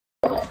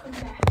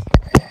welcome back.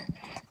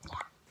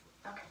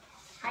 Okay.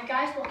 Hi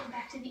guys, welcome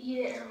back to the Eat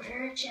It or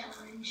Wear It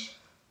challenge.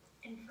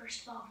 And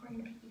first of all, we're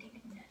going to be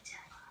eating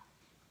Nutella.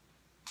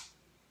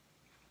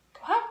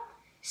 What?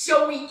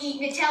 So we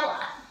eat Nutella.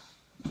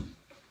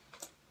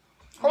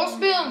 Hold a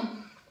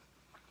spoon.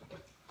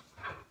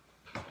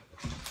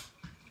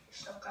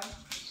 So good.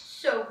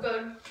 So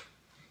good.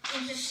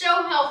 This is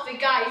so healthy,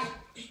 guys.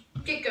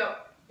 Just go.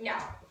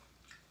 Yeah.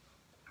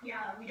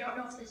 Yeah, we don't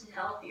know if this is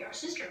healthy. Our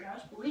sister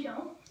knows, but we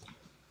don't.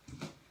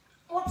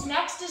 What's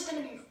next is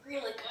going to be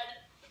really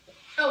good.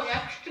 Oh,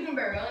 yeah, it's going to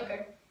be really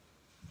good.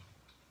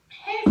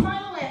 Hey,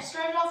 finally, I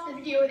started off the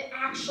video with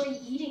actually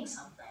eating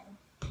something.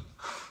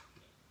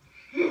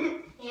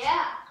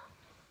 Yeah.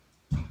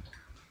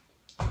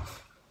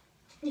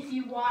 If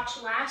you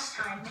watched last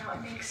time, now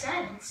it makes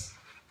sense.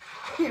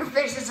 Your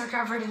faces are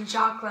covered in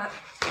chocolate.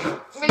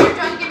 When you're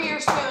done, give me your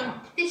spoon.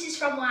 This is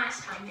from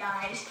last time,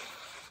 guys.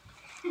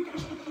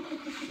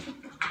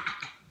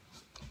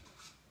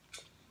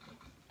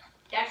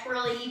 That's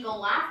really evil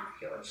laugh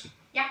of yours.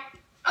 Yeah.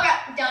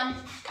 Okay, done.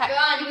 Okay.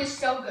 Done. It was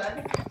so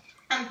good.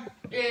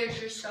 It was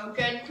just so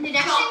good. The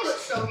next thing was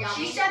so yummy.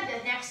 She said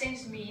the next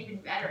thing's gonna be even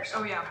better. So.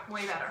 Oh yeah,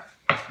 way better.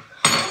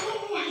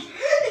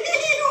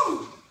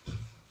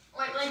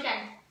 Wait,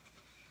 Lincoln.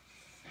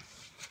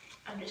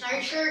 Are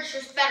you sure it's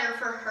just better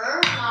for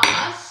her, not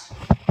us?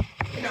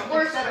 No,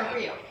 Worse better for for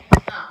you.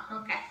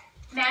 Oh, okay.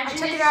 I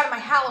took it out of my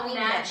Halloween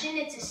bed. Imagine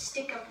it's a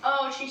stick of.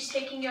 Oh, she's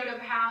taking it out of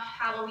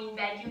Halloween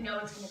bed. You know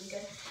it's gonna be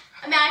good.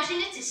 Imagine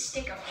it's a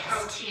stick of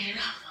protein.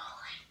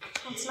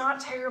 It's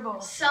not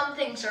terrible. Some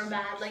things are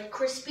bad, like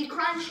Crispy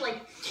Crunch,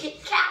 like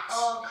Kit Kats.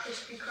 Oh,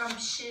 Crispy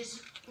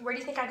Crunches. Where do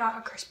you think I got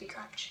a Crispy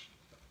Crunch?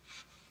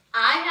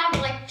 I have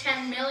like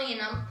 10 million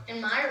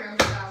in my room,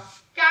 so.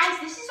 Guys,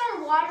 this is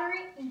our water,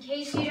 in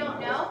case you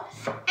don't know.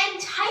 And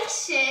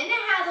Tyson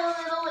had a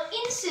little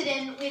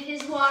incident with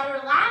his water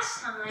last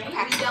time. Okay.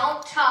 We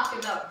don't talk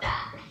about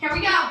that. Here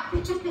we go.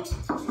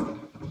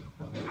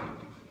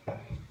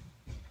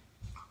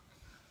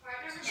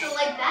 So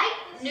like that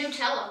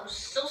Nutella was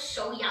still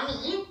so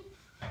yummy.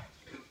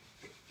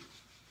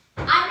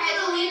 I'm in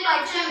the lead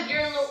by 2.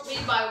 You're in the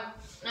lead by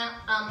no.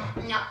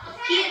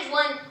 He has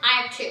 1.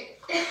 I have 2.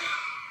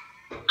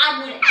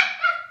 I'm winning.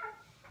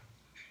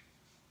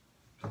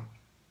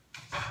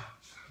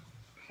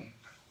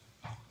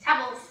 Let's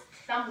have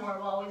some more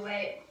while we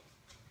wait.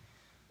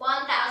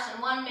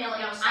 1,000, 1 million.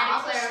 No, stop, I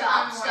declare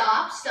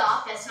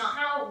stop. That's not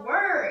how it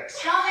works.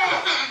 Stop it.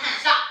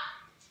 Stop.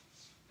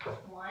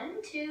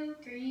 1, 2,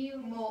 3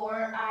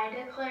 more. I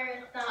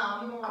declare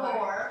thumb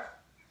more.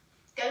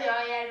 Go,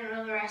 I don't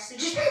know the rest.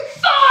 Just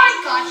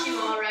I got you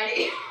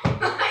already.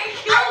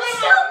 I'm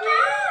so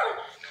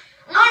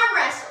bad. Arm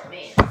wrestle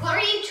me. What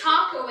are you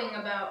talking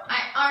about?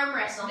 I arm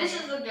wrestle. This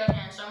is the good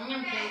answer. I'm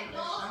gonna play this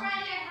one.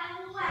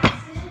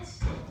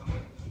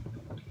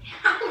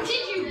 How did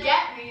you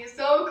get me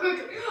so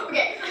quickly?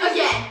 Okay,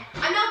 again.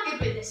 I'm not good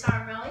with this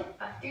arm really.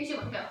 5, 3, 2,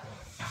 1, go.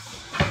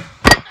 Oh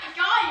my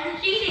God, you're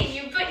cheating.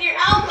 You put your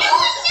elbow.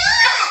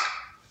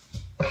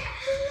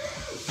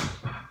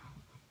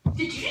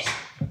 Did you just?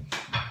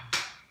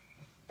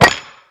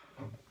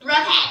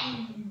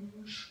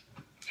 Revenge.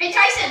 Hey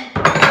Tyson.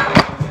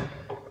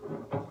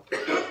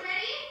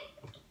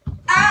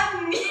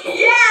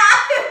 Yeah.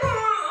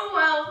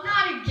 Well,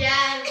 not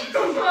again.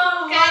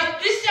 Okay,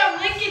 this time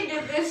Lincoln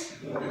did this.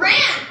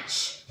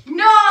 Ranch.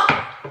 No.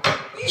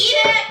 Eat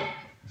it.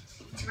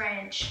 It's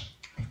ranch.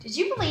 Did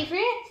you believe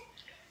me?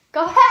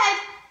 Go ahead.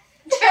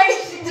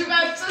 Tyson's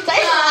about to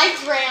die.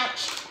 Likes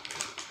ranch.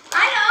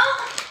 I know.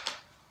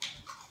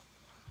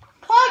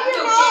 Plug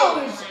your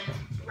nose.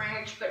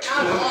 Ranch, but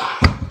not a lot.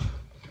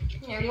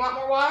 Here, do you want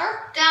more water?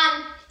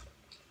 Done.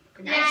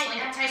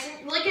 Yeah.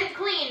 Tyson, lick it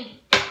clean.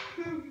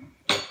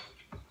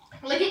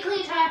 Lick it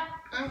clean, Ty.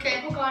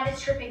 Okay. Oh God,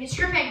 it's dripping. It's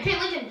dripping. Okay,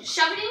 Lincoln,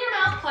 shove it in your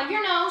mouth, plug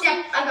your nose.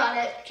 Yep, I got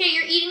it. Okay,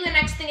 you're eating the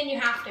next thing and you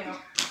have to.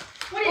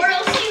 What is or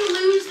else you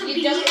lose the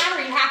It doesn't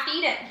matter, you have to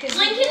eat it. Because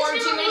Lincoln's you gonna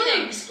too many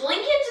lose. things.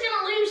 Lincoln's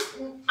gonna lose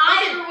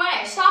either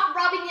way. Stop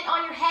rubbing it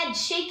on your head.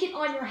 Shake it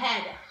on your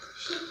head.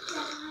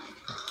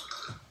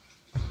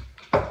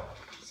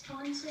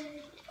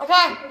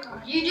 Okay.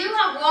 You do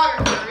have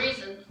water for a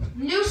reason.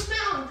 New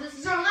spoon. This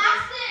is our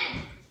last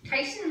thing.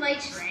 Tyson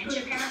likes ranch,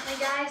 apparently,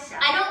 guys. So.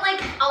 I don't like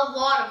a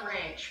lot of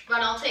ranch, but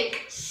I'll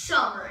take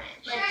some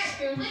ranch. Like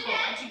spoonful.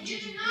 You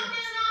do not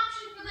get an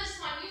option for this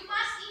one. You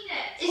must eat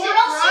it. Is it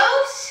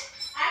gross?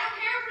 I don't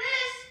care if it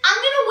is. I'm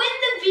gonna win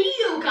the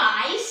video,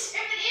 guys.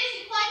 If it is,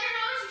 you plug your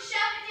nose, you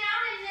shove it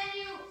down, and then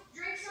you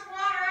drink some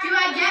water. Do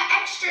I get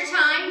extra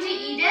time to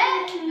eat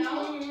it?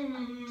 No.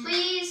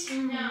 Please?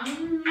 No.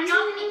 I'm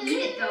not gonna eat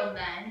it though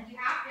then. You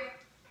have to.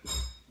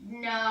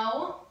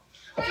 No.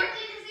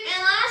 Quickly, In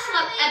the last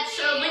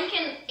episode,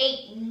 Lincoln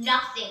ate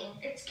nothing.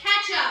 it's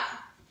ketchup.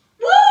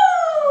 Woo!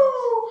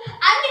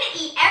 I'm gonna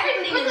eat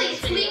everything. Quickly,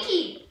 it's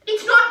leaky.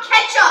 It's not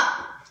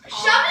ketchup.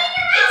 Shove it in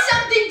your mouth. It's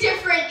something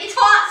different. It's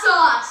hot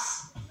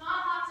sauce. It's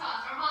not hot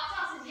sauce. Our hot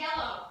sauce is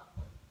yellow.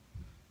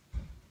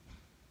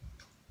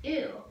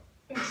 Ew.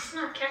 It's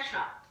not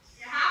ketchup.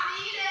 You have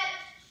to eat it.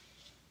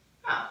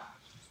 Oh,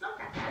 it's not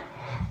that bad.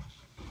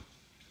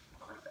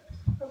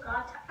 Oh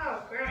God.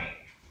 Oh, great.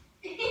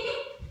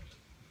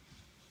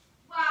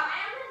 Wow, I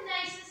am the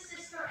nicest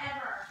sister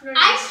ever.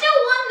 I still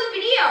won the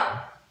video.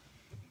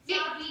 It's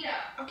not a veto.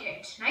 Okay,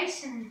 it's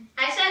nice and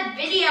I said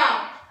video.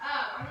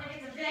 Oh, I'm like,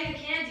 it's a bag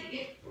of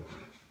candy.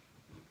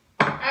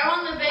 I won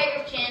the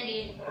bag of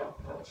candy.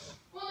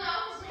 Well, no,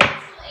 because we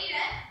can still eat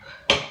it.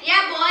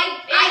 Yeah, boy.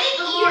 I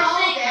didn't eat all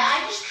of things. it.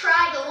 I just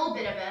tried a little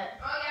bit of it.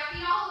 Oh, yeah,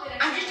 eat all of it.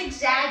 I'm just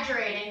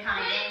exaggerating,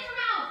 kind Put it in of. your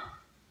mouth.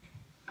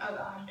 Oh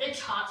God. It's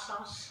hot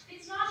sauce.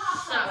 It's not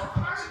hot So sauce. It's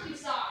barbecue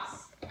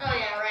sauce. Oh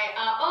yeah, right.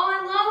 Oh,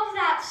 I love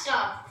that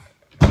stuff.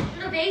 I'm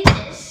gonna bake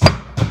this.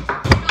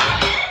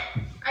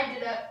 I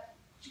did it.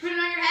 Did you put it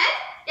on your head?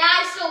 Yeah,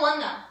 I still won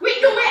though.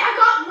 Wait, no, wait, I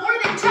got more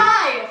than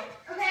Ty.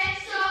 Okay,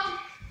 so,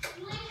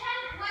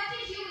 Lincoln, what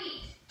did you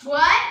eat?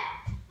 What?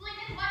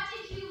 Lincoln, what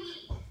did you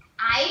eat?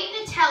 I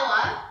ate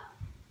Nutella,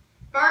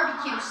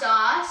 barbecue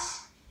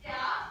sauce.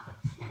 Yeah.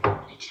 I'm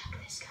gonna check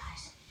this,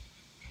 guys.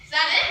 Is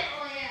that it?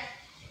 Oh, yeah.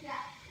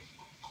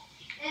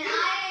 Yeah. And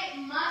I ate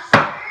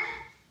mustard.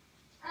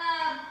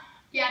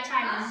 Yeah,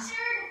 Ty won. Mustard.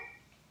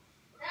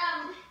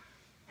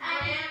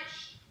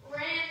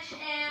 Ranch,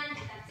 and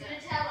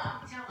Nutella.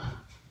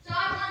 So I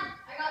won.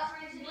 I got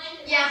 3 to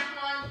Lincoln. Yeah.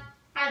 Won.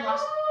 I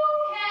lost.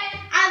 Okay.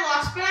 I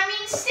lost, but I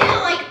mean, still,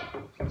 like,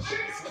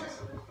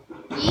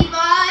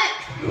 Eva,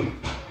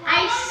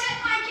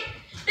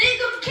 Bag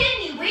of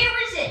candy. Where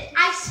is it?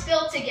 I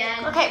spilt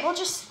again. Okay, we'll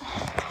just.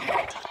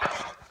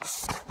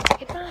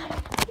 Goodbye.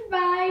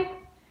 Goodbye.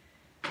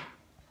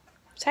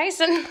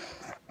 Tyson.